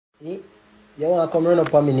Eh? You want to come run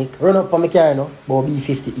up on me, Nick? Run up on me car, no? But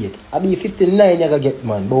B58. I B59 you gonna get,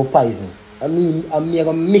 man, but poison. I'm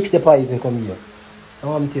gonna mix the poison come here. I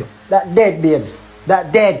want to tell you. That dead, babes.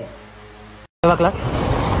 That dead. 5 o'clock.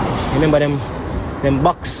 Remember them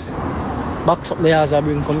box up there as I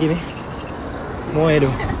bring, come give me. What you do?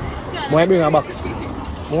 What you bring a box?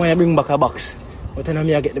 What you bring back a box? But then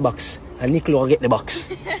I get the box. And Nick will get the box.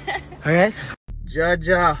 Alright?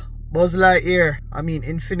 Jaja, Buzz Lightyear. I mean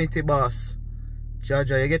Infiniti boss.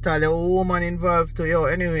 Jaja, you get all the woman involved to you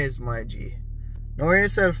anyways, my G. Know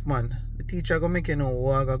yourself, man. The teacher gonna make you know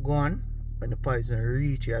what I go on. When the poison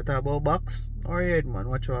reach you, talk about box. Alright, man,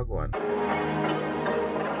 watch what I go on.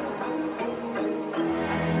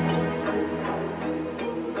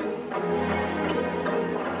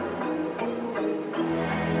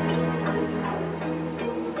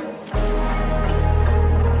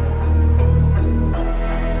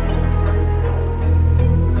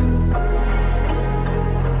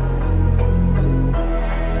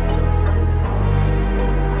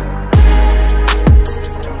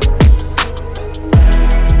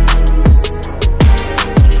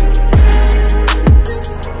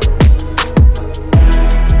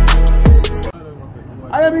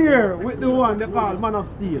 With the one they call Man of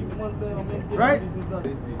Steel, right?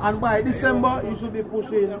 And by December you should be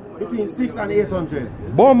pushing between 600 and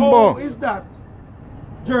 800. Bombo! How is that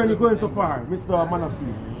journey going so far, Mr. Man of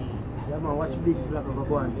Steel? Yeah, man, watch Big Black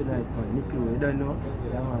go on tonight, man. Nick, you don't know?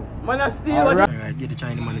 Yeah, man. Man of Steel, Alright, get the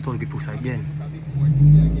Chinese man the Tuggy Puss again.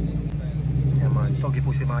 Yeah, man, Tuggy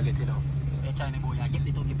Puss, man, get it now. Hey, Chinese boy, I get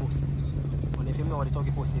the Tuggy Puss. But if you know what the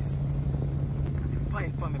Tuggy Puss is, because it's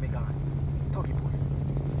point for me, gone. Tuggy Puss.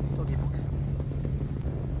 Tuggy Puss.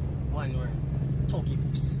 One word. Tuggy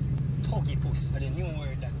Puss. Tuggy Puss. And a new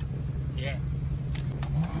word that. Yeah.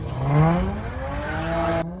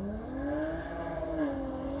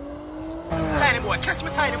 Tiny boy, catch my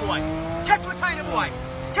tiny boy. Catch my tiny boy.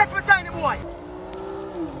 Catch my tiny boy.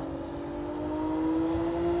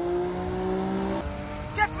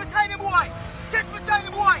 Catch my tiny boy. Catch my tiny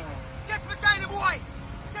boy. Catch my tiny boy.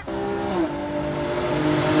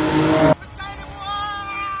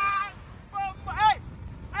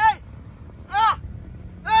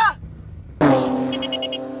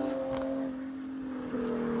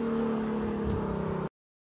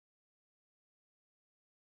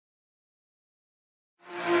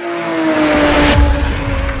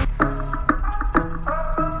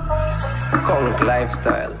 Skvnk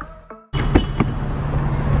lifestyle.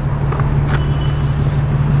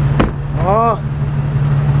 Oh,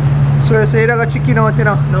 so say you got chicken out, you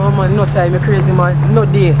know? No, man, no time, you're crazy, man. No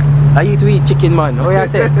day. I eat to eat chicken, man. How you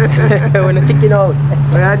say? When the chicken out.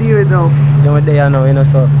 What do you do it now? No day, now, you know,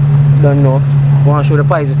 so don't know. Want to show the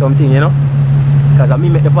pies or something, you know? Because I me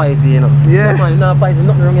make the pies, you know. Yeah. No, man, no pies,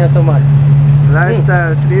 nothing wrong here, so man.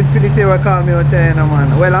 Lifestyle, the Infiniti will call me out there, you know,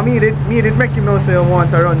 man. Well, I mean, it make him know say you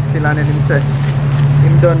want to run still, and then him say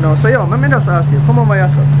him done now. So yo, let me just ask you, come over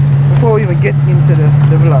yourself, before we even get into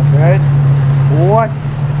the vlog, right?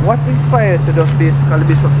 What inspired you to just basically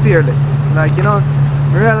be so fearless? Like, you know,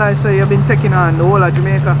 realize say you've been taking on the whole of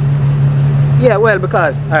Jamaica. Yeah, well,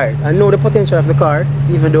 because alright, I know the potential of the car,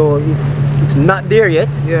 even though it's not there yet.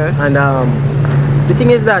 Yeah. And the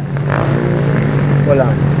thing is that, hold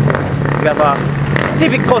on. We have a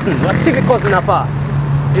Civic cousin. What Civic cousin a pass?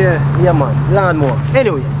 Yeah. Yeah, man. Lawnmower.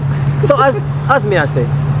 Anyways, so as me I say,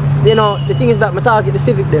 you know, the thing is that I target the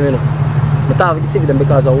Civic them, you know. I target the Civic them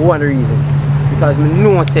because of one reason. Because I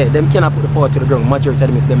know say them cannot put the power to the ground. Majority of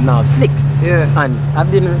them if them now have slicks. Yeah. And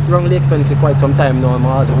I've been wrongly explained for quite some time now.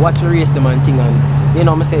 I was watching the race them and thing, and you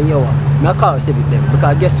know I say, yo, I call Civic them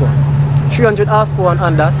because guess what? 300 horsepower and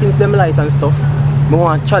under, since them light and stuff, I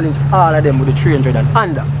want to challenge all of them with the 300 and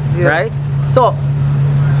under. Yeah. Right? So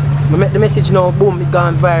I make the message now, boom, it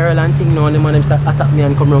gone viral and thing now, and the man them start attack me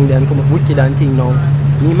and come around there and come up wicked and thing now.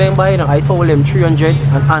 Me remember, you know, I told them 300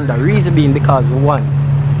 and under. Reason being because one,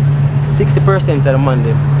 60% of the man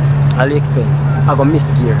them I'll expend I go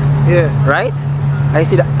miss gear. Yeah. Right? I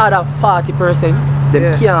see the other 40%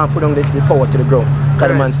 them can't put on the power to the ground. Because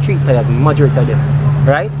the man street tires, majority of them.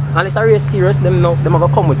 Right? Unless I race serious, them are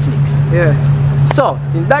gonna come with slicks. Yeah. So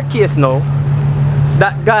in that case now,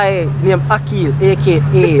 that guy named Akil,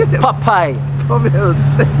 aka Popeye,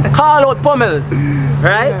 Pummels. Call out Pummels,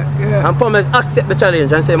 right? Yeah, yeah. And Pummels accept the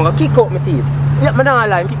challenge and say, I'm gonna kick out my teeth. Yeah, I don't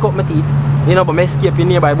lie, kick out my teeth. You know, but I escape in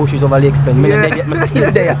nearby bushes over Lake Spen. I'm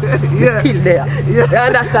still there. Yeah. Still there. Yeah. You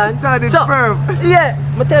understand? That is so, firm. Yeah,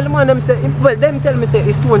 I tell them, them say, well, them tell me say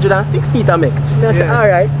it's 260 to make. I say,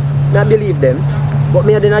 alright, I believe them. But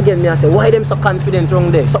me then again, I say, why them so confident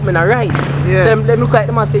wrong there? Something not right. Yeah. So them look like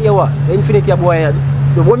them and say, yeah what? The Infiniti boy,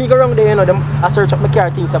 when me go around there, you know, them I search up my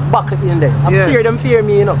car things, I buckle in there. I fear them fear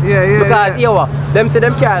me, you know. Because you know, them say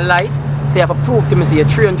them car light, so you have to prove to me say you're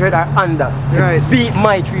 300 or under. Right. Beat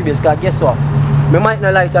my 3 bills, because guess what? Me might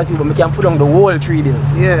not light as you, but I can put on the whole 3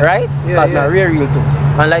 bills. Right? Because I'm rear wheel too.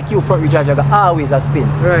 And like you front wheel drive, you got always a spin.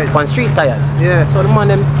 Right. On street tires. So the man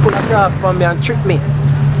them pull a craft from me and trick me.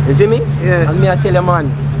 You see me? And me I tell you, man,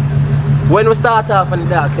 when we start off and the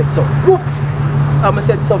dog said so, whoops! And I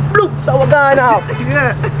said so, bloops, I was gone off.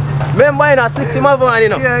 Remember, you know, slick him over and you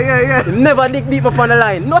know. He never beat me up on the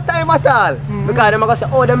line. No time at all. Because them are going to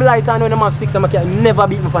say, oh, them light on when them have sticks, them can never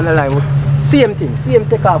beat me up on the line. Same thing, same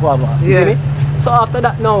take off over. You see me? So after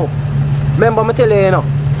that now, remember I tell you,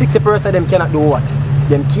 60% of them cannot do what?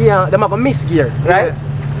 Them can't, them are going to miss gear, right?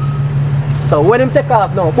 So when them take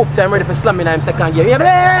off now, whoops, I'm ready for slamming in second gear. He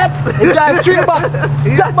drive straight back.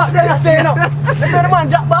 Drop back then I say, you know. I say the man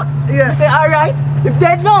drop back. I say, alright, he's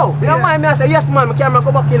dead now. You don't mind me? I say, yes man, my camera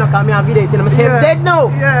go back here, because I have video. I say, he's dead now.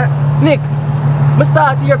 Nick, I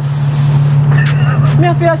start here.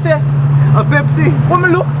 I feel say, a Pepsi. When I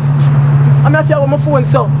look, I feel with my phone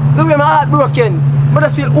so. The way my heart broken, I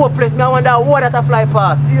just feel hopeless. I wonder what that fly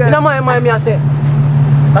past. In my mind, I say,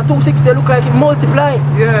 that 260 look like it multiply.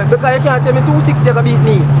 Because you can't tell me 260 can beat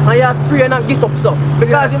me. And you spray and get up so.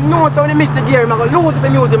 Because him knows when he miss the gear, I'm going to lose if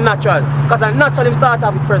he use him natural. Because I natural him start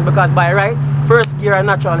off with first, because by right, first gear are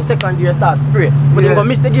natural and the second gear start spray. But him going to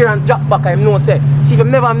miss the gear and drop back and him know say. See if him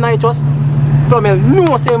never have nitrous, Plumel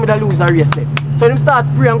no say him lose a race there. So him start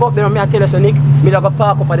spray and go up there and I tell you so Nick, me go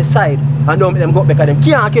park up at the side and don't make them go up because them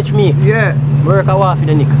can't catch me. I work a while for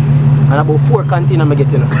the Nick. And about 4 containers I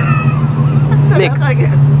get in. Nick,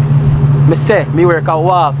 me say, me work a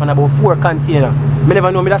wharf and about 4 containers. Me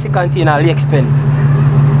never know me that's a container Lake Spend.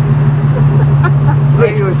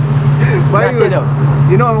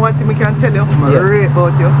 You know one thing I can tell you, I rate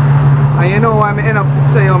about you. And you know why I end up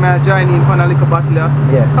saying I join in for a little battle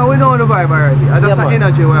here? Because we know the vibe already. And that's an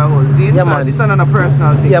energy where I hold. See, this is not a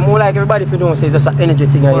personal thing. More like everybody if you know say it's just an energy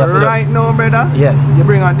thing. Right now, brother, you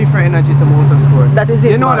bring a different energy to motorsport. That is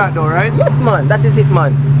it, You know that though, right? Yes, man. That is it,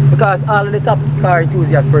 man. Because all of the top car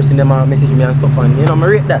enthusiast person, them message me and stuff, and you know, I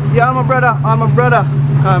rate that. Yeah, I'm a brother. I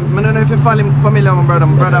don't know if you're familiar with my brother.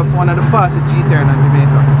 My brother one of the fastest G-turn in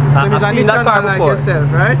Jamaica. So I've seen that car like before.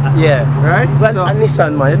 yourself, right? Right? Well, so, and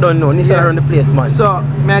Nissan, man, you don't know. Nissan around the place, man. So,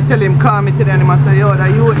 may I tell him, call me today and I say, yo, that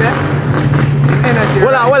you there? Energy.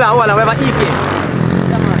 Hold on, we have an EP.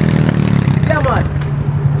 Yeah, man.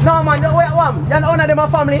 No, man, wait, you're not one of them a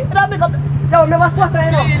family. You don't make up. Yo, never sweater,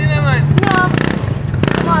 you know. No.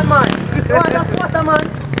 Come on, man. You want a sweater, man?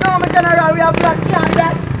 No, my general, we have black can't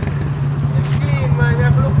that. Clean, man. We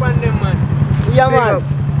have to look on them, man. Yeah, man.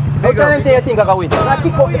 How much do you think I can win? I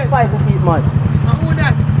kick up the spice and feet, man. Who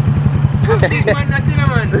that? Big man, nothing,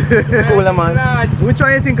 man. Cooler, man. Which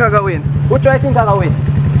one you think I can win? Which one you think I can win?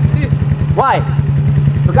 This. Why?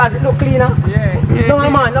 Because it look cleaner? No,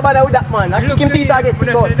 man. Nobody with that, man. I kick him teeth, I get kicked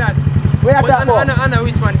out. Where you talk about? I know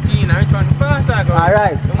which one cleaner, which one first I go.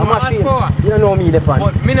 Alright, I'm a machine. You don't know me, the fan.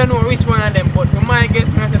 But me don't know which one of them, but to my guess,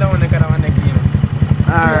 I said that one cleaner.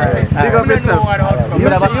 Alright, big up yourself. You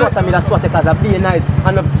have a sweater, me that sweater because I'm being nice.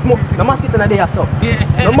 And the smoke, the mosquito in a day or so.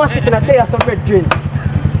 The mosquito in a day or so, red drink.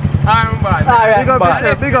 I'm bad. Alright, big up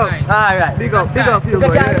yourself, big up. Alright. Big up you,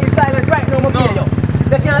 boy. If you can't leave silent right now, I'm pay you.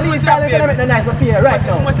 If you can't leave silent, I'm make the nice, I'm pay you right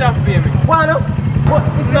now. How much you have to pay me? One, but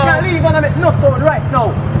if you can't leave, I'm make no sound right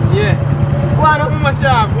now. How much you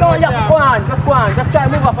have? No, you have to go on, just go on. Just try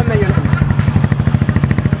to move off from me, you know.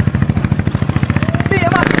 Be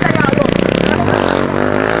a mosquito, you know.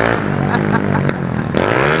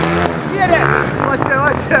 Hear them? Watch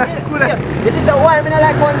out. This is why I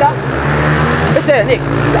like Honda. Listen, Nick,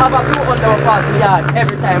 you have a blue Honda pass me yard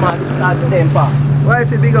every time I start to them pass.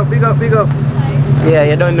 Wifey, big up. Yeah,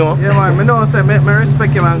 you don't know. Yeah, man, I don't say, I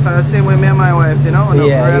respect you, man, because the same way me and my wife, you know, I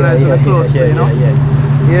realize we're close, you know.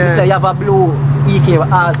 You say you have a blue EK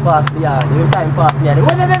with hours past the yard, every time past the yard. You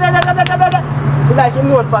like him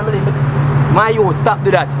know family. My youth, stop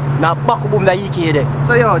do that. Now back boom the EK there.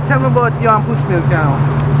 So yo, tell me about you and Puss Milk now.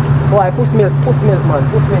 Boy, Puss milk,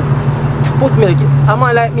 man, Puss milk. A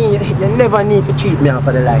man like me, you never need to treat me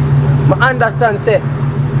for the life. I understand, say,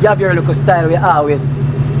 you have your local style we always,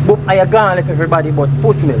 but I gone if everybody but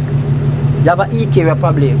Puss milk. You have an EK where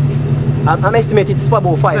probably, I'm estimating it's for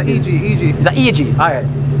about 5 bills. EG. It's an EG, alright.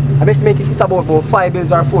 I'm estimating it's about 5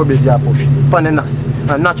 bills or 4 bills you push upon the NAS.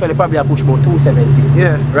 And naturally probably I push about 270.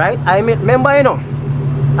 Right? Remember, you know,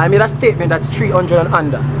 I made a statement that's 300 and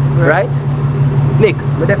under. Right? Nick,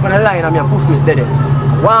 I'm there on the line and I'm push me there.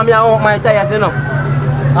 Why me I want my tires, you know?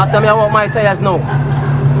 After me I want my tires now.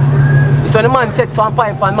 So the man set some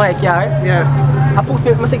pipe on my car. I push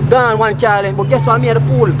me, I say, gone one car length, but guess what, I made a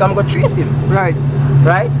fool, because I'm going to chase him. Right.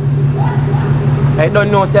 Right? I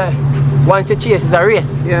don't know, sir. Once you chase is a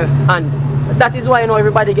race. Yeah. And that is why, you know,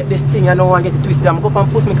 everybody get this thing and no one get it twisted. I'm going to go up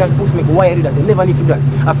and push me because push me. Why you do that? You never need to do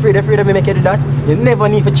that. Afraid of me make you do that. You never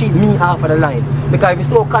need to cheat me half of the line. Because if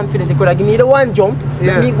you're so confident you could have given me the one jump,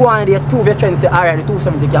 let me go on there, prove your strength and say, alright, the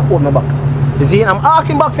 270 can hold me back. You see, I'm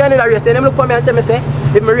asking back for another race. And them look at me and tell me, say,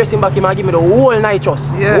 if me racing back, he might give me the whole night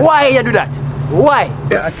trust. Yeah. Why you do that? Why?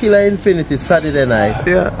 Yeah, I kill an Infiniti Saturday night.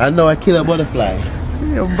 Yeah. And now I kill a butterfly.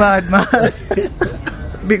 You're bad, man.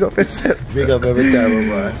 Big up yourself. Big up every time,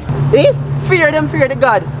 boss. Eh? Fear them, fear the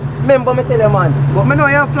God. Remember me tell you, man. But I know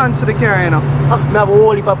you have plans for the car, you know. I have a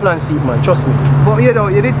whole heap of plans for it, man. Trust me. But you know,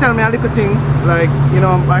 you did tell me a little thing. Like, you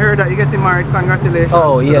know, I heard that you're getting married. Congratulations.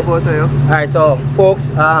 Oh, yes. To the both of you. Alright, so,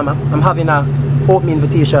 folks, I'm having a open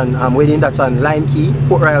invitation wedding that's on Lime Key,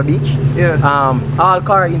 Port Royal Beach. Yeah. All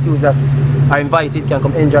car enthusiasts are invited, can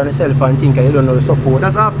come enjoy yourself and think you don't know the support.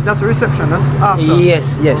 That's a reception, that's after.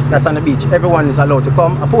 Yes, yes, that's on the beach. Everyone is allowed to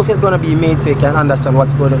come. A poster is going to be made so you can understand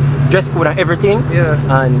what's going on, dress code and everything.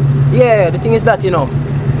 Yeah. And yeah, the thing is that, you know,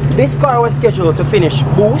 this car was scheduled to finish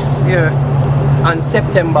boost on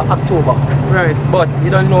September, October. Right. But you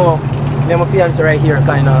don't know, me and my fiance right here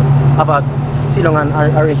kind of have a sit down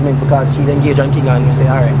and arrangement because she's engaged on King and we say,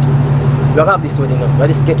 alright, we have this wedding now. We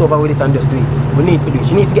just get over with it and just do it. We need to do it.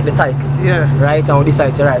 She need to get the title. Yeah. Right? And we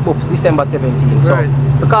decide, say, right, oops, December 17. So,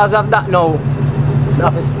 because of that now, you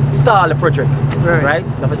have to stall the project. Right?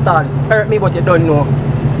 You have to stall it. Hurt me, but you don't know.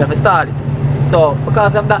 You have to stall it. So,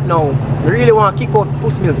 because of that now, we really want to kick out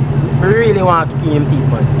Post Milk. We really want to kick him teeth,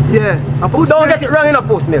 man. Yeah. Don't get it wrong in a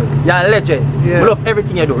Post Milk. You're a legend. Yeah. We love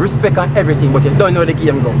everything you do. Respect and everything, but you don't know the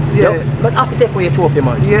game go. Yeah. But have to take away your trophy,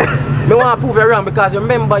 man. Yeah. I want to prove you wrong because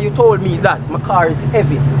remember you told me that my car is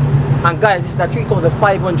heavy. And guys, this is a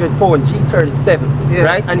 3,500 pound G37. Yeah.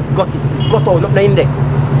 Right? And it's got out, nothing in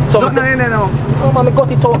there. So nothing in there now. Oh man, I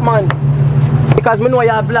got it out, man. Because I know you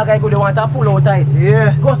have vlog, I go, they want to pull out tight.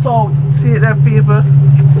 Yeah. Got out. See it there, people.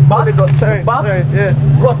 Back, sorry, yeah.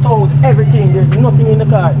 Got out, everything, there's nothing in the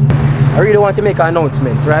car. I really want to make an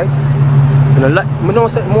announcement, right? You know,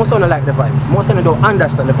 most of them don't like the vibes. Most of them don't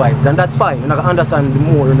understand the vibes, and that's fine. You're not gonna understand the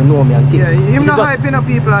more you know me and things. Yeah, you're not hyping up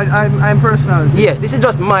people. I'm personal. Yes, this is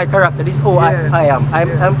just my character. This is who I am.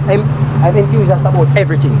 Yeah. I'm enthusiastic about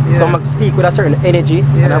everything. Yeah. So I'm speak with a certain energy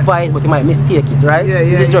and a vibe, but you might mistake it, right?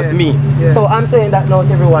 This is just me. Yeah. So I'm saying that now to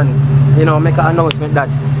everyone, you know, make an announcement that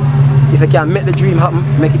if you can make the dream happen,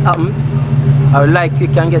 make it happen. I would like if you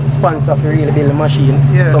can get sponsor for really build the machine.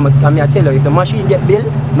 Yeah. So I tell you, if the machine get built,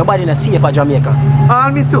 nobody no safe for Jamaica.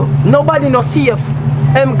 All me too. Nobody no safe.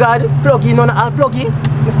 God plug in on all plug in.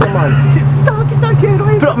 Mr.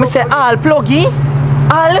 Man. Me say all plug in.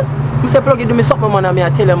 All. Me say plug in do me something, man. I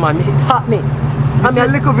tell you, man, it hurt me. I mean, a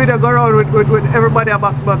little video go around with everybody a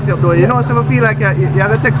box up though. You know, so I feel like you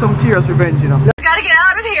gotta take some serious revenge, you know. I gotta get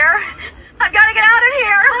out of here. I've got to get out of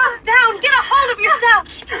here. Down. Get a hold of yourself.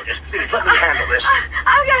 Stewardess, please let me handle this.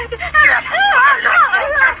 I've got to get out. Calm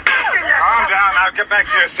down. Now get back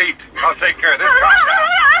to your seat. I'll take care of this. Calm down.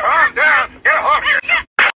 Calm down. Get a hold of yourself.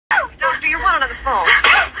 Doctor, you're one on the phone.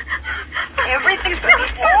 Everything's going to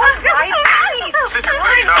be all right. Please. Sister,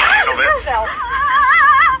 please, I'll handle this. I've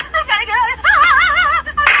got to get out of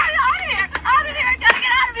here. Out of here. I've got to get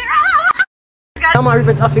out of here. I'm a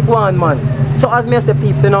revenge traffic one, man. So as me say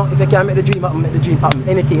peeps, you know, if you can make the dream happen, make the dream happen.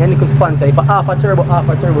 Anything, any good sponsor. If half a turbo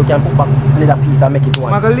can put back another piece and make it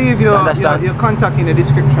one. I'm gonna leave your contact in the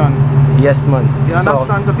description. Yes, man. You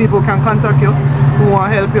understand? So people can contact you who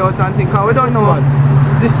want to help you out and think, we don't know,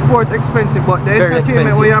 this sport expensive, but the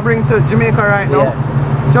entertainment we are bringing to Jamaica right now,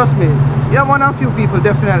 trust me, you have one or few people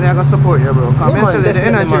definitely are gonna support you, bro. Come mentally, the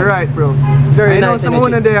energy right, bro. Very nice. I know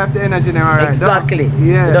someone they have the energy now, right? Exactly.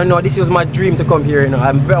 Yeah. You don't know, this was my dream to come here, you know.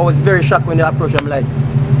 I was very shocked when they approached. I'm like,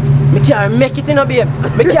 me can't make it, you know, babe.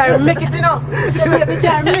 Me can't make it, you know. I say, babe, me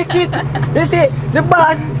can't make it. You see, the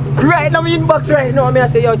boss right now in inbox right now. I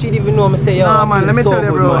say, yo, you didn't even know. I say, yo, no, man, let me tell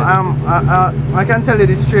you, bro. I can tell you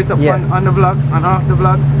this straight up on the vlog and off the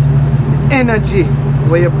vlog. Energy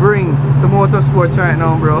where you bring to motorsports right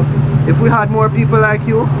now, bro. If we had more people like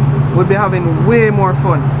you, we'd be having way more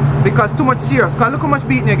fun. Because too much serious. Cause look how much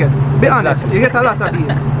beating you get. Be honest, you get a lot of beating.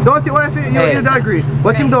 Don't you? You don't agree.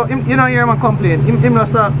 But him don't. You don't hear him complain. Him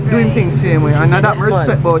not doing things same way. And that's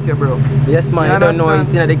respect about you, bro. Yes, man. You don't know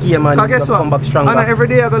he's in the game and guess what? Come back stronger. And every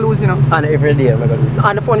day I go lose, you know. And every day I go lose.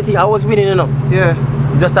 And the funny thing, I was winning, you know. Yeah.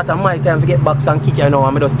 Just that my time to get back and kick you know,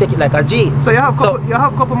 and I just take it like a G. So you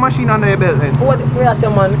have couple machine under your belt then? What I say,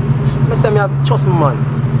 man? I say, trust me, man.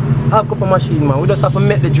 I have couple machine, man. We just have to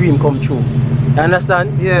make the dream come true. You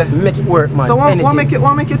understand? Yeah. Just make it work, man. So what Anything.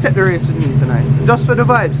 make you take the race with me tonight? Just for the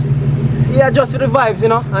vibes? Yeah, just for the vibes, you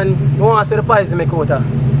know. And you want to see the pies they make out of.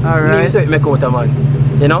 Alright. Need to see it make out of, man.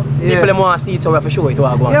 You know? Yeah. People them want to see it, so we have to show it to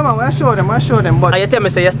our go on. Yeah, man, I show them, but... And you tell me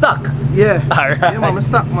say you're stuck? Yeah. Alright. Yeah, man, I'm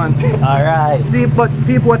stuck, man. Alright. But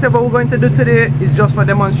people, whatever we're going to do today is just for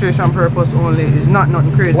demonstration purpose only. It's not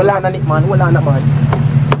nothing crazy. Hold on it, man. Hold on it, man.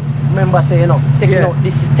 Remember say, you know, taking out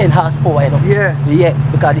this is 10 horsepower, you know. Yeah. Yeah,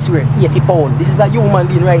 because this we're 80 pounds. This is a human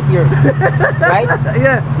being right here. Right?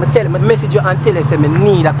 Yeah. I message you and tell you say I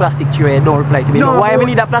need a plastic chair. You don't reply to me. No, Why I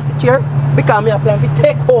need a plastic chair? Because I plan to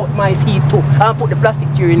take out my seat too and put the plastic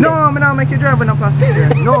chair in there. No, I'm not make you drive in a plastic chair.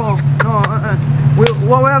 No.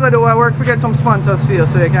 What we're going to do, I work to get some sponsors for you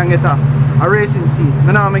so you can get a racing seat.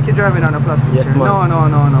 I'm not make you driving on a plastic chair. Man. No.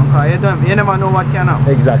 Because you never know what can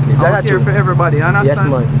happen. Exactly. I'm here for everybody, you understand?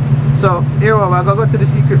 Yes, man. So, here we're going to go to the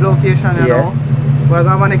secret location, you know. We're going to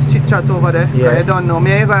have a next chit chat over there. Yeah. You don't know. Me,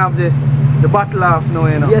 you're going to have the battle off now,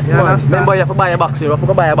 you know. Yes, you man. understand? Remember, you have to buy a box, you know. You have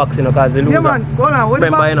to buy a box, you know, because the loser. Yeah, man. Hold on.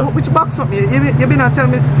 Remember, you know. Which box up? You been and tell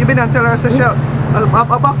me, you been and tell her, say, a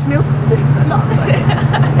box milk?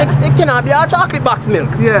 It cannot be a chocolate box milk.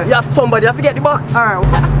 Yeah. You have somebody, you have to get the box. Alright.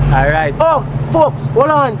 Alright. Oh, folks, hold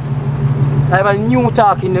on. I have a new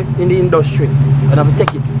talk in the industry. And I have to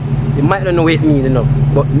take it. They might not know what it means, you know.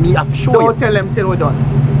 But me, I have to show you. Don't tell them till we're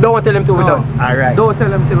done. Don't tell them till we're done. Alright. Don't tell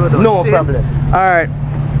them till we're done. No problem. Alright.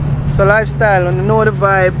 So lifestyle, when you know the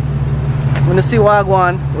vibe, when you see what I go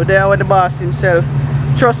on, we're there with the boss himself.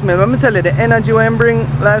 Trust me, let me tell you, the energy when I bring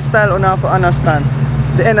lifestyle, you have to understand.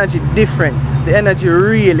 The energy different. The energy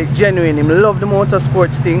really genuine. Him love the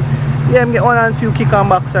motorsports thing. Yeah, I'm get one and few kick on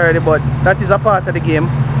backs already, but that is a part of the game.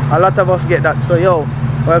 A lot of us get that. So yo,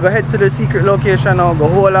 we're gonna head to the secret location now, go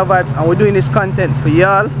whole our vibes, and we're doing this content for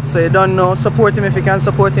y'all. So you don't know, support him if you can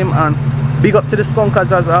support him, and big up to the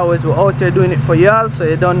skunkers as always. We're out here doing it for y'all. So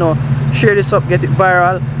you don't know, share this up, get it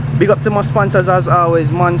viral. Big up to my sponsors as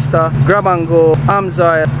always, Monster, Grab and Go,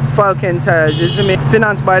 Amzoil, Falcon Tires, you see me?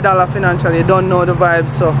 Financed by Dollar Financial, you don't know the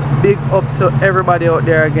vibes, so big up to everybody out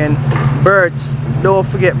there again. Birds, don't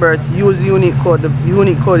forget Birds, use the unique code. The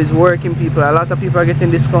unique code is working, people. A lot of people are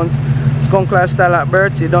getting discounts. Skunk Lifestyle at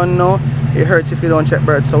Birds, you don't know, it hurts if you don't check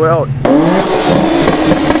Birds, so we're out.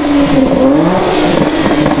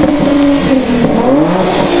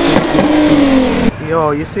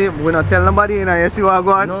 Yo, you see, we not tell nobody, you know, you see what I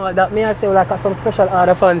go on? No, that me I say we like some special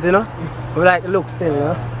order fans, you know. We like the look still, you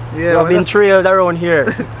know. Yeah, we've been trailed around here.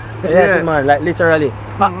 Yes, Yeah. man, like literally.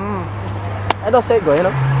 I don't say go, you know.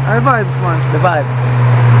 The vibes, man. The vibes.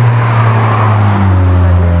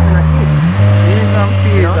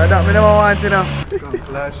 You know? That me never want, you know.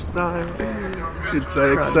 Lifestyle. It's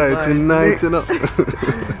an exciting night, you know.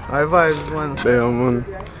 High vibes, man. Yeah, man.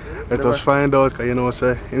 Let us find out, cause you know,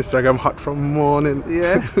 say Instagram hot from morning.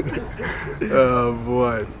 Yeah. Oh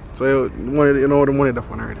boy. So you know the money that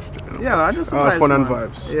one already still. You know? Yeah, I just all vibes, fun man. and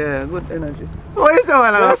vibes. Yeah, good energy. What is that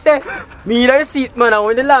one? I say, me in the seat, man, and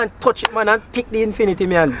when the land touch it, man, and pick the Infiniti,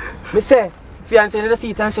 man. Me say, fiance in the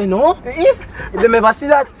seat and say, no, if them ever see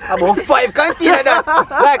that, about 5 container that.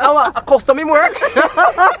 Like, a custom him work.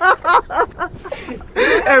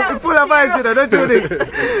 Hey, full of vibes, you know, don't you think?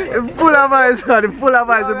 Full of vibes, man, full of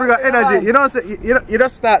vibes, bring out energy. You know, you don't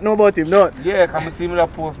start know about him, no? Yeah, can we see me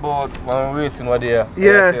that post about when racing what there?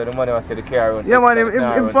 Yeah. The money I say the car run. Yeah, man,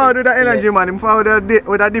 him forward with that energy, man. Him forward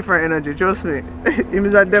with a different energy, trust me. Him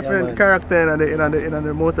is a different character in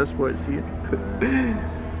the motorsport scene.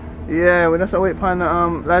 Yeah, we just wait for the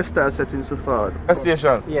lifestyle settings so far. Gas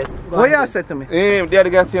station. Yes. What you said to me? The other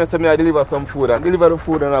gas station said me I deliver some food. I deliver the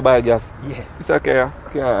food and I buy gas. Yeah. It's okay,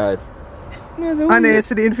 can't hide. And then you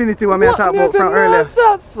see the Infiniti one I talked about from earlier.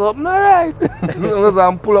 Something alright. Because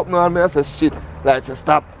I'm pull up now and I say shit. Like say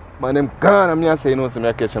stop. Man, them gone and I say no, so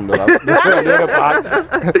I catch them though. I'm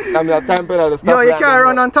a time pedal to stop. Yo, you can't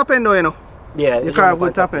run on top end though, you know. Yeah. You can't go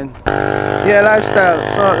top end. Yeah, lifestyle.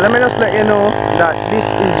 So let me just let you know that this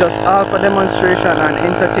is just all for demonstration and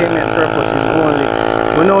entertainment purposes only.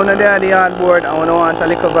 We know they are the hardboard and we don't want a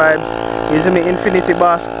little vibes. You see me Infiniti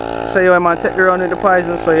boss. So you man take you around with the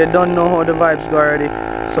poison so you don't know how the vibes go already.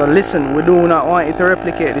 So listen, we do not want you to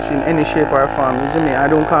replicate this in any shape or form. You see me? I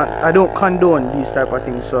don't condone these type of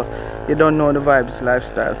things, so you don't know the vibes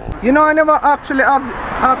lifestyle. You know I never actually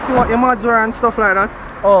asked you what your mods were and stuff like that.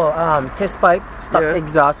 Oh, test pipe, stock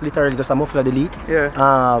exhaust, literally just a muffler delete. Yeah.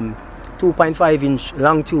 2.5 inch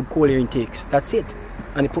long tube coal air intakes. That's it.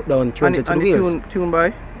 And it put down 22 wheels. Tune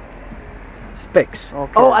by? Specs.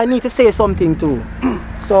 Okay. Oh, I need to say something too.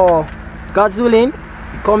 So, God's willing,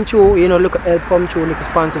 come through, you know, look at come through, look at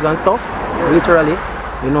sponsors and stuff. Literally,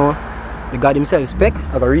 you know, the God himself spec,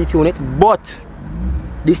 I gotta retune it. But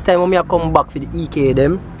This time when I come back for the EK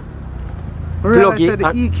them, Plug it, the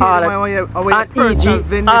EK and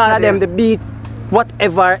EG, all of them, the beat,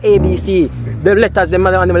 whatever, ABC, the letters, them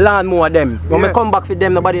and them lawnmower them. When I come back for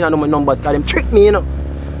them, nobody know my numbers because them trick me, you know.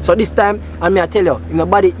 So this time, I tell you, if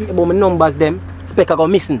nobody eat about my numbers, them, Spec I go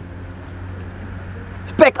missing.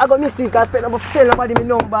 Spec I go missing because Spec never tell nobody my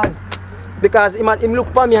numbers. Because him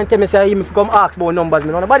look for me and tell me, say, him come ask about numbers.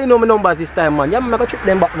 Nobody know my numbers this time, man. Yeah, I'm going to trick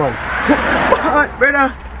them back, man.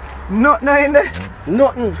 Brother, nothing in there.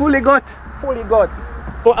 Nothing. Fully got. Fully got.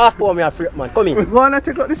 Don't ask for me, afraid, man. Come in. Go on and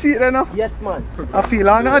take out the seat then now. Yes, man. I feel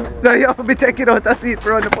honored that you have to be taking out the seat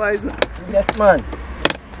for the poison. Yes, man.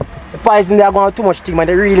 The poison, they are going too much thing, man.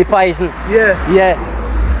 They really poison. Yeah. Yeah.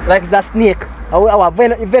 Like the snake. Our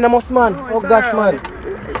venomous, man. Oh, gosh, man.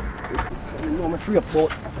 I'm free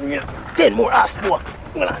about 10 more ass pork.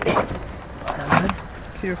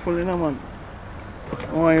 Careful, you know, man.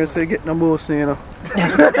 I want you to say get the boss, you know.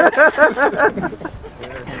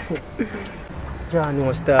 John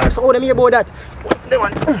no star. So how them hear about that?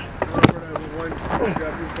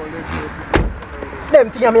 Them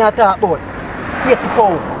thing I talk about. 80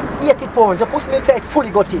 pounds. 80 pounds. You're supposed to make it fully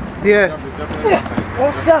got it. Yeah. Yeah.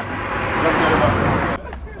 Oh, sir.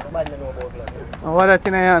 And what that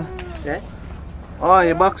in your hand? Yeah. Oh,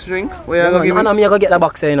 your box drink? Where Yeah, you man, going me go get the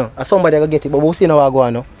box, you know. Somebody go get it, but we'll see now what I go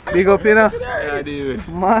on now. Big up, you know? Yeah, dude.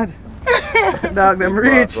 Mad. Dog, them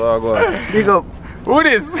rich. Big up. Who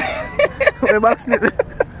this? The box nip.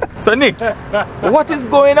 So Nick, what is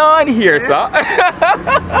going on here, sir?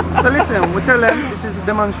 So listen, we tell them this is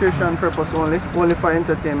demonstration purpose only for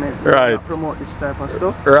entertainment. Right. Not promote this type of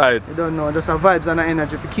stuff. Right. You don't know, just a vibes and a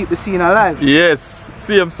energy to keep the scene alive. Yes,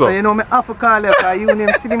 see him So so. you know me have to call you because you name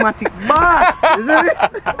cinematic boss, isn't it?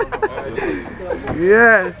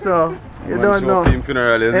 Yeah, so you don't know. Film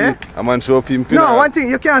funeral, is Eh? it? A man show film funeral. No, one thing,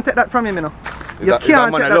 you can't take that from him, you know. Is that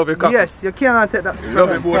man I love your coffee? Yes, you can't take that from Love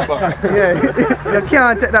your him. boat back. Yeah, you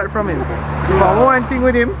can't take that from him. But one thing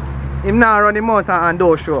with him now run him out and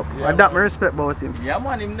don't show up. And that me respect about him. Yeah,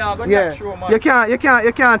 man, him now go Yeah, that show, man. you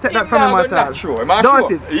can't take that from him at all. Show. Am I Don't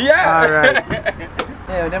show? it? Yeah. Alright.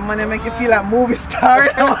 Yeah, them money make you feel like movie star.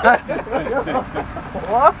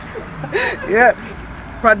 What? Yeah.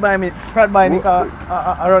 Proud by me,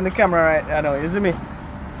 around the camera right I know, you see me?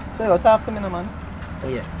 So you talk to me now, man. Oh,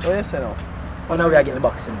 yeah. What you say now? When are we get the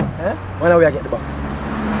box, you know? Eh? When are we get the box?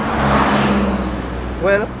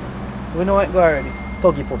 Well, we know it go already.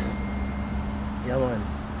 Tuggy puss. Yeah, man.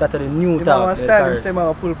 That's the new You know talk. what style him say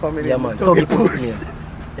man pull for me. Yeah, man. Tuggy puss, man.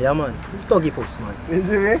 Yeah, man. Tuggy puss, man. You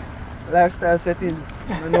see me? Lifestyle settings.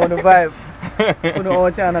 You know the vibe. You know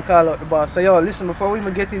what time to call out the boss. So yo, listen, before we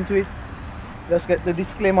even get into it, let's get the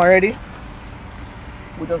disclaimer ready.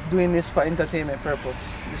 We're just doing this for entertainment purpose.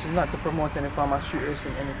 This is not to promote any form of street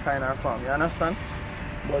racing in any kind of form, you understand?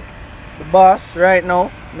 But the boss right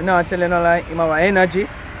now, I'm not telling you like him have energy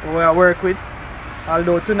who I work with.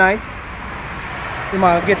 Although tonight he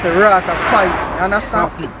might get the wrath of poison, you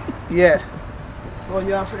understand? Yeah. So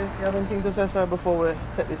you have anything to say, sir, before we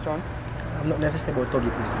take this run? I'm not never say about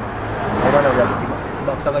Tuggy puss, man. I want to get the box. The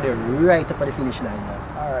box I got there right up at the finish line, man.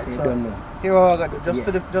 Alright, So you don't know. here what I got to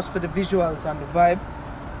do. Yeah. Just for the visuals and the vibe,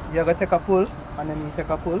 you're gonna take a pull and then you take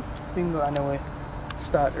a pull, single, and then we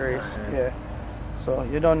start the race. Yeah. So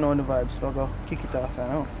you don't know the vibes, so go kick it off, you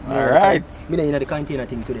know. Alright. Me not in the container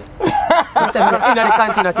thing today. I said me not in the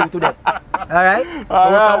container thing today. Alright?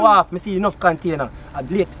 Alright. Me see enough container. I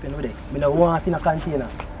late pen over there. Me not want in a container.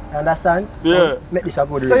 You understand? Yeah. So, make this a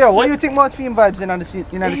good race. So yo, what do you think about theme vibes in the scene?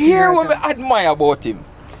 Here right what now? I admire about him.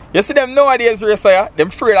 You see them nowadays racer, them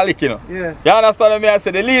afraid of lick, you know. Yeah. You understand what I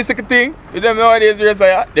say? The least thing, with them nowadays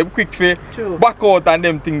racer, them quick for True. back out and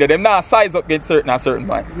them thing that them not size up get certain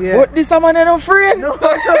man. Yeah. But this a man ain't afraid. No, I'm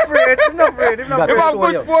not afraid. I'm not afraid. I'm not Got Them afraid. have show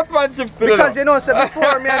good you. sportsmanship still. Because you know, so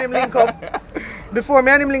before me and him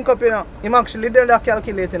link up, you know, him actually did that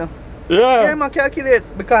calculate, you know. Yeah, him a calculate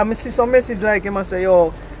because I see some message like him and say,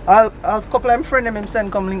 yo, I'll couple of my friend him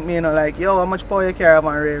send come link me, you know, like, yo, how much power you carry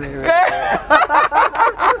on really.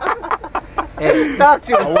 Hey, Talk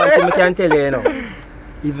to you. one thing I can tell you, you know,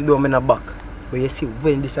 even though I'm in a back, but you see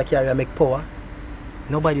when this a carrier make power,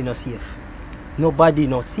 nobody no safe. Nobody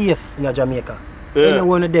no safe in Jamaica. Yeah. Any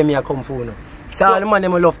one of them here come for you. So all the man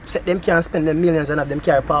them love set them can't spend them millions and have them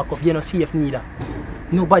carry park up. You no safe neither.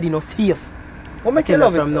 Nobody no safe. What make you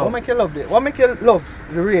love it? What make you love it? What make you love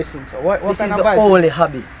the racing? So what This kind is of the vibes? only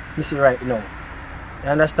hobby you see right now. You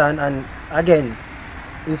understand? And again,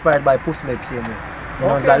 inspired by Puss Meg same way. You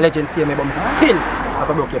know, it's a legend same way, but I'm still I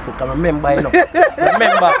can broke your foot. I remember, you know.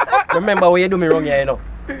 remember where you do me wrong here, you know.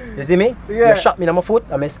 You see me? Yeah. You shot me in my foot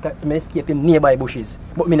and I escape in nearby bushes.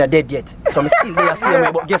 But me not dead yet. So I'm still there the same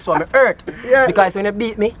way, but guess what? I'm hurt. Yeah. Because when you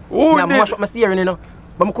beat me, Who I did? mash up my steering, you know.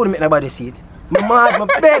 But I couldn't make nobody see it. I'm mad, my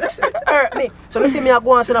vex, hurt me. So you see me I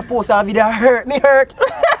go and send a post a video, hurt.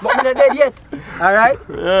 But me not dead yet. Alright?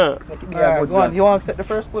 Yeah. Alright, go on. You want to take the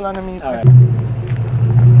first pull on the meat? Alright.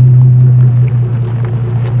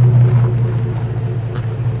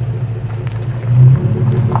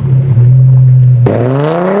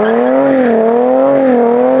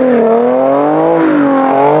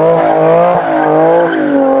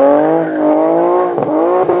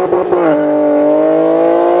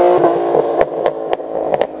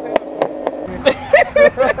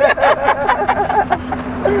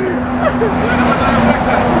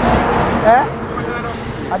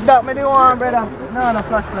 I doubt me the one, brother. No, no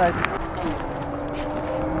flashlight.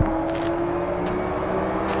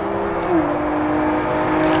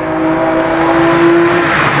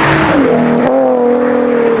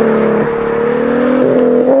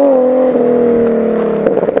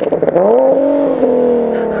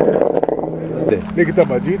 Make it up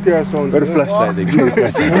a GTR sound. Where the flashlight? Give me the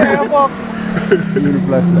flashlight. Give me the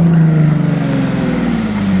flashlight.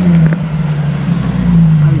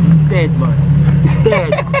 He's dead, man.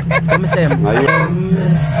 Dead. Let me say him. I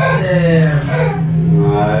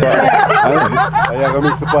gotta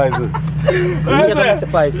mix the poison. You get to mix the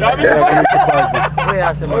pies. I gotta mix the poison. Where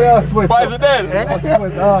are some? Oh yeah, sweat. Poison dead.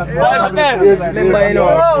 Poison dead. Remember, you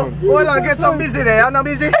know. Hold on, get some busy there. I'm not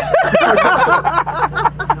busy.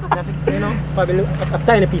 You know, probably look, a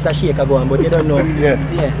tiny piece of shake go on, but you don't know. Yeah.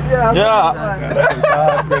 Yeah. Yeah.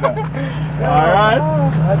 Alright.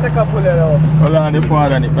 I'll take a pull it out. Hold on, the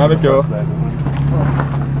part on it. Barbecue.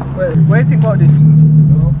 Well, what do you think about this?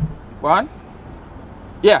 One?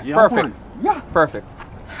 Yeah, perfect. Yeah. Perfect.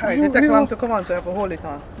 Alright, it take long to come on, so you have to hold it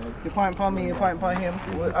on. You point for me, you point for him,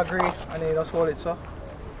 we'll agree, and then you just hold it, so.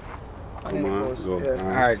 And then it goes. Yeah.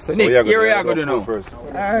 Alright, so Nick, here we are going to know. First.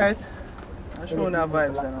 Alright. I'm showing our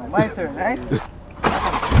vibes now. My turn, right?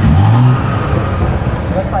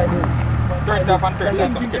 Let's try this. Turn it off and turn it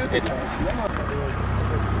off so we catch it.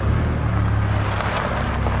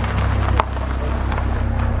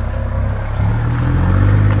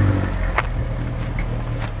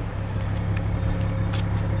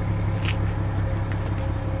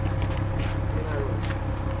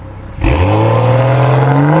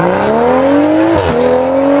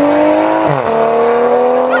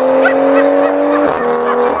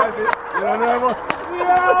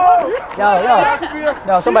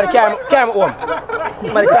 Yo, somebody carry me home.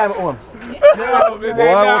 Somebody carry me home. I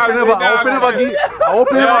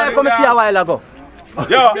hope you never Come see a while ago.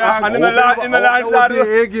 Yo, and in the land,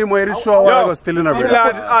 A game where the show was still in a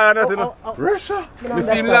Russia. we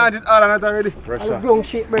see him land it all and that already. Russia. Young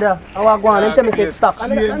shit, brother. I want to go on and tell me say it's stock.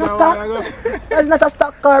 And it's not stock. That's not a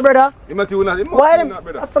stock car, brother. Why them?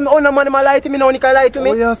 From the owner money, I lie to me now, he can lie to me.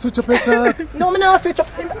 Oh yeah, switch up it. No, me not switch up.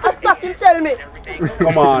 A stock him tell me.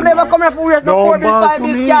 Come on. Never come here for years, no 4 bills, 5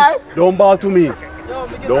 bills, car. Don't ball to me.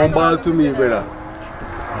 Don't ball to me, brother.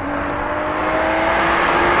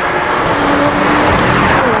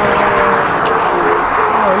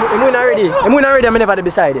 I'm already. I'm never there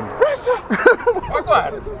beside him. What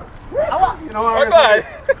God?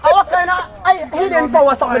 What kind of hidden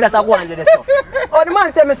power something that I go on to this stuff? Oh, the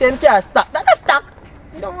man tell me say him can't stock. That's stock.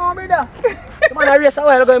 Don't know, brother. The man I race a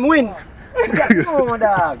while ago, him win. No,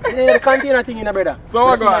 dog. The container thing in a brother. So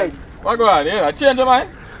what God? What God? Yeah, change your mind?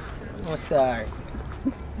 No star.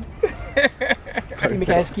 Me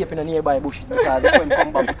can escape in the nearby bushes because when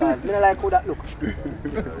come back because I don't like how that look.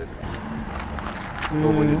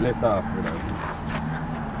 Nobody let off, brother.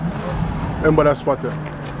 Remember that spot there?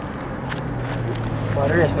 For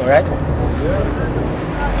the rest, alright?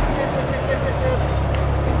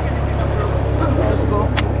 Let's go.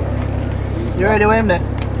 You ready with him then?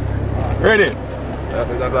 Ready?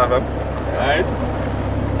 That's off him. Alright.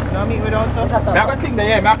 Now meet with on, so. I got thing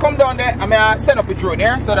there, yeah. I come down there and I send up a drone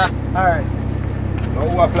here so that. Alright. No,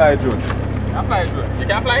 who fly drone? I fly a drone. You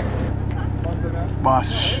can fly? Boss,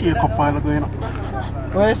 shake up while going up.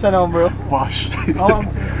 Where is that now, bro? Boss.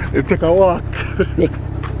 You take a walk. Nick,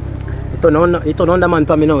 you turn on the man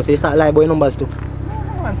for me now, so you start lie boy numbers too.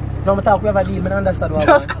 No, I talk we have a deal, I don't understand what.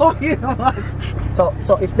 Just come here, man. So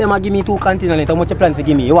if them give me 2 containers, how much you plan to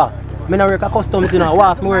give me? You what? I don't work at customs, you know.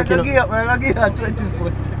 What I work, you know. We're gonna give you a 20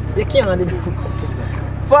 foot. You can't do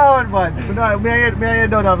it. Forward, man. No, me and you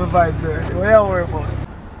don't have a vibe, sir. What you worry about?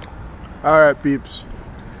 Alright, peeps.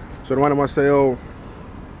 So the one must say, oh,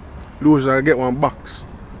 loser, I get 1 box.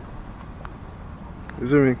 You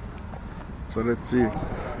see me? So let's see.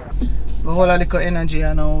 The whole little energy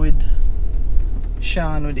I know with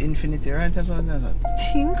Sean with the Infiniti, right? That's what that's a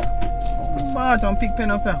think. But I'm pick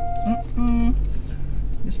pen up here.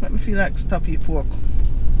 This make me feel like stoppy pork.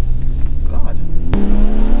 God.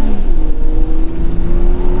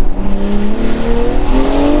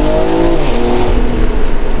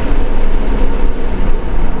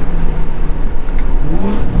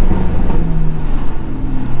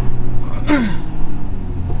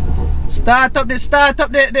 Start up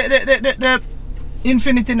the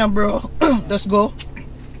Infiniti now, bro. Let's go.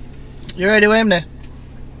 You ready, Wayne? There?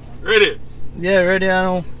 Ready? Yeah, ready. I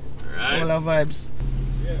know. Right. All our vibes.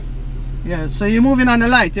 Yeah. So you're moving on the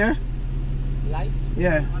light, yeah? Light?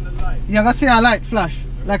 Yeah. On the light. You're gonna see a light flash,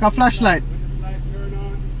 like a flashlight. When this light turn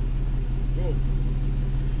on, go.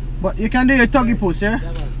 But you can do your tuggy push, yeah?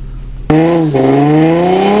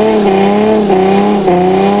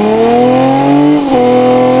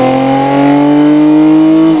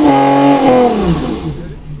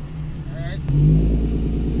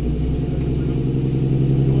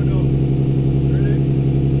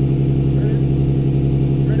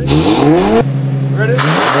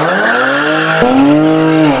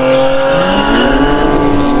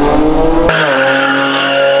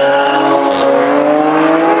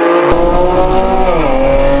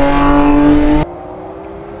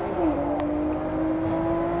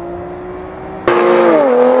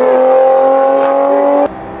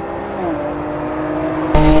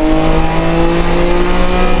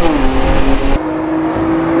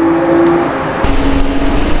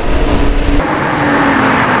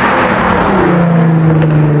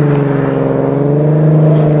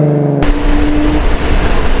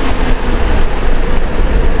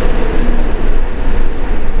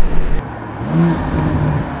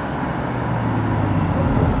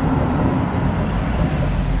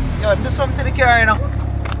 Do something to the car, you know.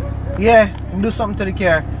 Yeah, do something to the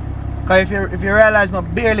car. Cause if you realize I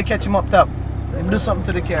barely catch him up top, do something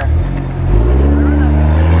to the car.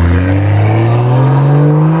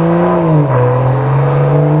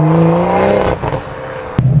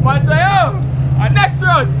 What's up? Our next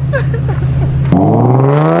run.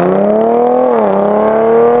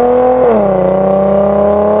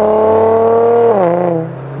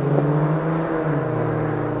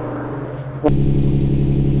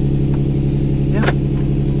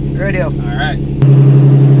 Ready up. Alright.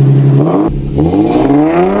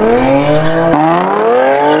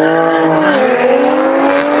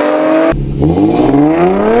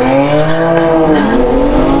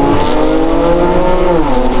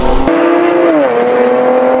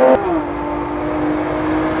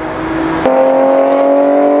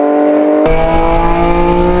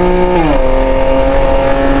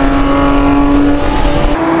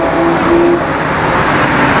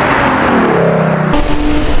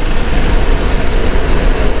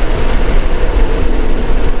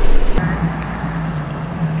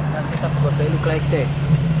 So it look like say,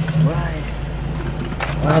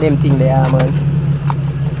 why them thing there, man?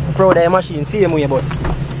 I'm proud of the machine, same way, but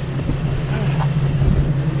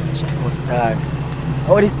must start.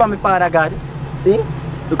 How this for my father God? See?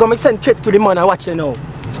 Look how I send threat to the man and watch you now.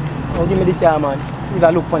 Oh, give me this here, man. Give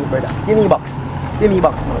a look for me, brother. Give me your box. Give me your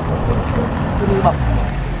box, man. Give me your box,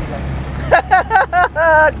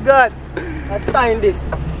 man. God, I signed this.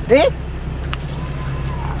 Eh?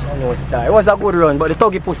 It was a good run, but the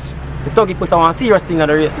tuggy puss is one serious thing in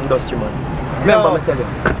the race industry, man. Remember me tell you.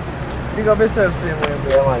 Big up yourself, same way, bro.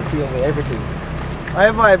 Yeah, man, same way, everything. I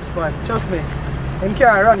have vibes, man. Trust me. Him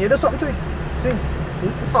can't run. You do something to it since.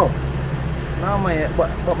 Oh. No, man. But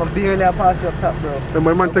I barely pass your top, bro. And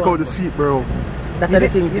my man take out the seat, bro. That's the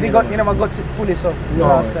thing. You never got it fully, so. No,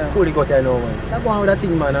 last time. fully got it now, man. That's one of the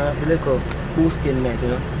thing, man. The little boosting net, you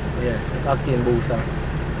know. Yeah, the octane booster.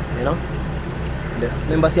 You know.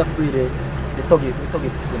 Remember, see, the tuggy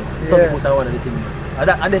puss, you know. Yeah. Tuggy puss are one of the things, man.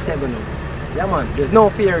 And they say, you know. Yeah, man. There's no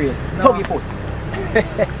fear race. No. Tuggy puss.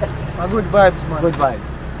 Good vibes, man. Good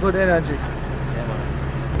vibes. Good energy. Yeah,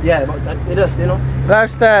 man. Yeah, but it does, you know.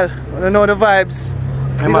 Lifestyle. I know the vibes.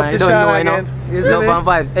 Yeah, Big man, up you the don't Sean know, you know. again. You see Love me? and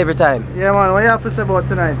vibes every time. Yeah, man. What you have to say about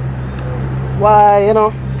tonight? Why, you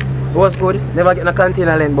know, it was good. Never get in a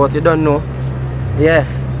container lane, but you don't know. Yeah,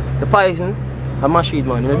 the poison, I mash it,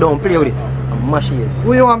 man. You don't play with it. I mash it.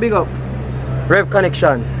 Who you want big up? Rev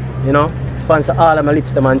Connection, you know, sponsor all of my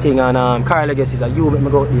lips, them and thing. And Carl Legacy is you make me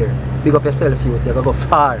go out there. Big up yourself, you. You go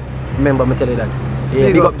far. Remember me tell you that.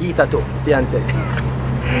 Yeah, big up Gita too, fiance.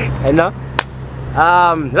 You know?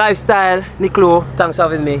 Lifestyle, Niklo, thanks for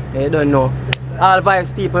having me. You don't know. All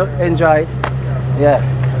vibes, people, enjoy it. Yeah.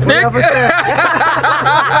 Nick!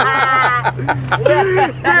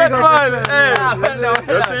 Great man! Hey!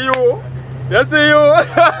 You see you? You see you?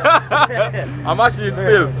 I'm machine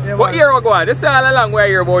still. Yeah, but here we go on. This is all along where I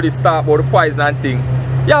hear about this talk about the poison and thing.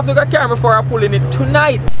 You have to go camera for a pulling it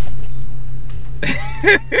tonight.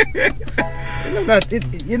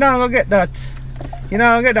 You're not gonna get that. You're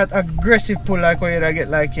not gonna get that aggressive pull like what you get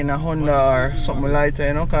like in a Honda or something like that,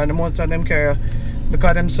 you know, because the most of them carry,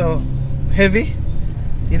 because them so heavy,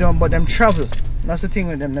 you don't, but them travel. That's the thing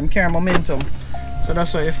with them carry momentum. So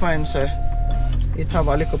that's why you find so it have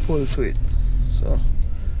a little pull to it. So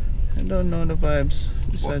I don't know the vibes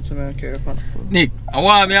besides some carry upon the pull. Nick, I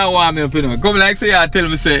want me up, you know. Come like say you tell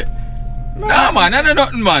me say nah man, I know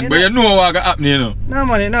nothing man, but you know what gonna happen, you know. Nah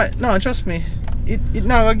man, no, trust me. It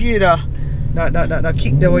not gonna give you that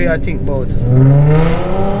kick the way I think about.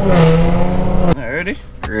 Ready?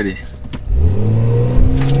 Ready.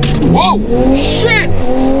 Whoa! Shit!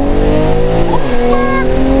 What?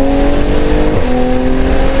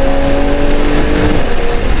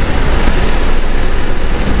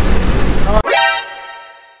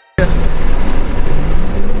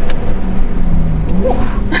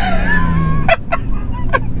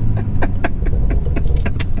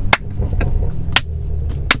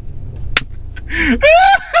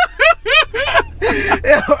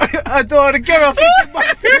 I told the camera flipping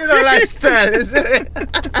back to the lifestyle.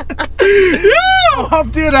 Yo!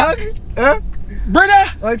 Up to you, dog. Huh? Brother!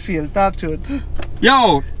 How it feel? Talk to it.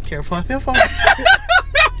 Yo! Careful, careful.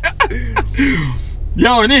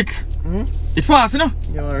 Yo, Nick! It fast, you know?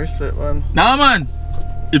 You want respect, man. Nah, man!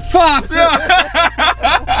 It fast, yo!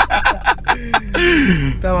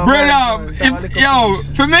 Brother, yo,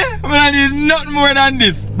 for me, I need nothing more than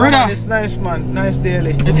this. Brother! It's nice, man. Nice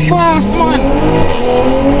daily. It fast, man!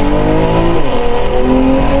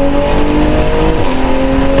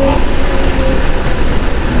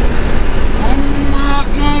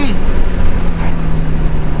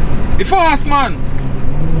 It fast, man!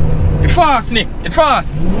 It fast, Nick. It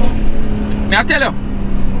fast. May I tell you?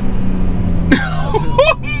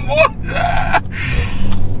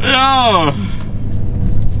 Yo!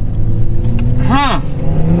 Huh?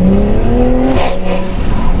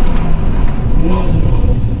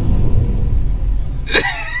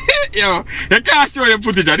 Yo, you can't show the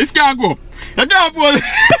footage. This can't go. You can't put.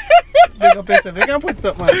 Big up yourself. You can put it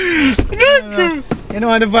up, man. You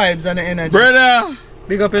know the vibes and the energy. Brother!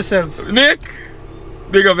 Big up yourself. Nick!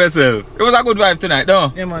 Big up yourself. It was a good vibe tonight,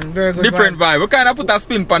 though. Yeah, man. Very good. Different vibe. We kind of put a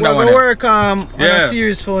spin on that one. We work on a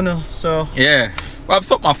series for now, so. Yeah. We have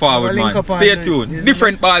something forward, man. Stay tuned.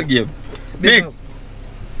 Different ball game. Nick.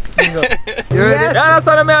 Big up. You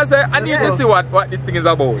understand what I say? I need to see what this thing is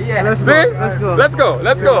about. Yeah, let's see? go. Let's go. Let's go.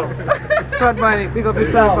 Let's go. Fat Money, big up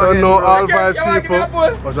yourself. I don't know all vibes people.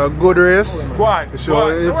 It was a good race. Go on. You show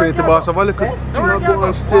Infiniti boss of a little thing not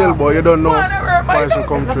going still, but you don't know what's to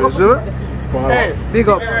come through. See it? Hey, big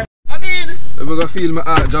up. I mean, I'm gonna feel my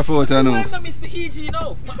heart drop out now. I'm not Mr. EG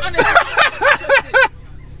now. But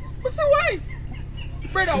see why?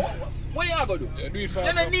 Brother, what you gonna do? You do it fast.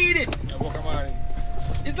 You don't need it.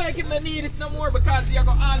 It's like him don't need it no more because he got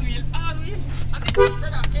all wheel. And the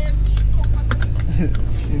brother AC.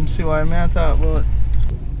 You see why I talk about?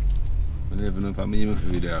 I never know if I'm even for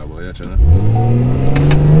video, but you're trying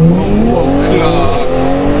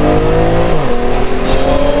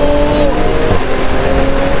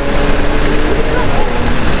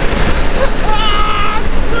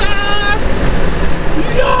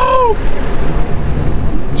Yo!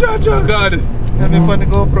 Cha-cha, God! Let me put the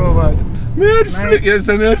GoPro, man. Made flick, yes,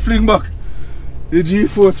 I made fling back. The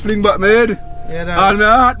G-Force fling back, made. Yeah, and my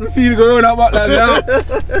heart, me feel going out back like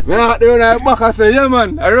that. My heart down like back, I say, yeah,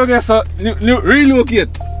 man. I don't get so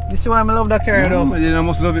relocate. You see why I love that car, though? Yeah, I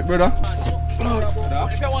must love it, brother.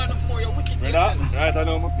 If you want more, you're wicked. Brother, right, I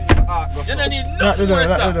know my feet my heart. You don't need nothing more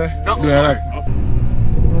stuff. Yeah, right. Oh,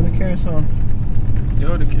 the car sound.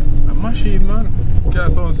 Yo, the car, a machine, man. Car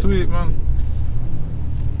sound sweet, man.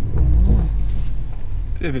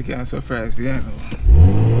 See if it can surprise me, I know.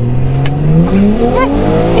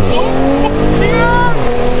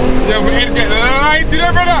 Yeah, but it get right to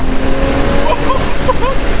there, brother.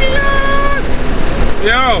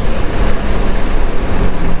 Yo.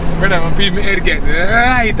 Brother, my feet, my head get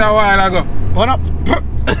right a while ago. Put up.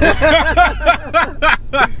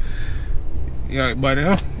 Yo, buddy,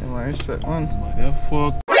 huh? Yeah, man, respect, man.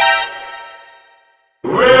 Motherfucker.